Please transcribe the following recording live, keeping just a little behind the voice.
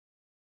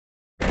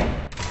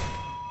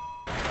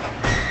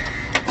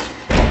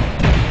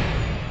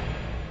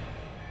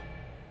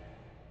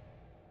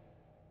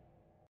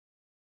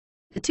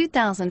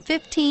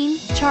2015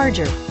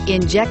 Charger.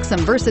 Inject some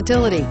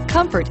versatility,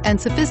 comfort, and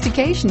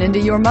sophistication into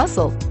your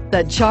muscle.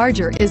 The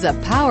Charger is a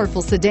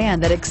powerful sedan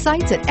that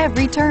excites at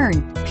every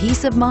turn.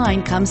 Peace of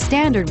mind comes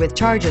standard with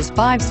Charger's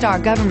 5-star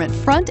government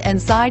front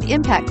and side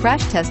impact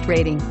crash test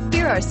rating.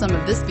 Here are some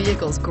of this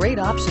vehicle's great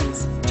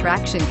options: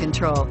 traction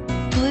control,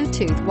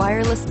 Bluetooth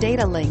wireless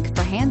data link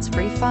for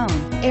hands-free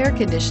phone, air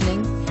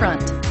conditioning,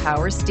 front,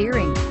 power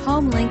steering,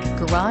 HomeLink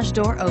garage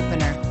door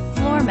opener,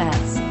 floor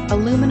mats,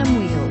 aluminum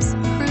wheels,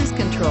 cruise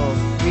control,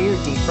 rear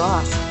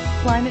defrost,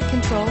 climate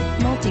control,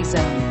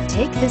 multi-zone.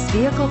 Take this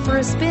vehicle for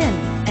a spin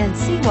and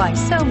see why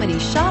so many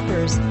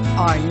shoppers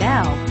are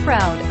now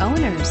proud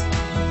owners.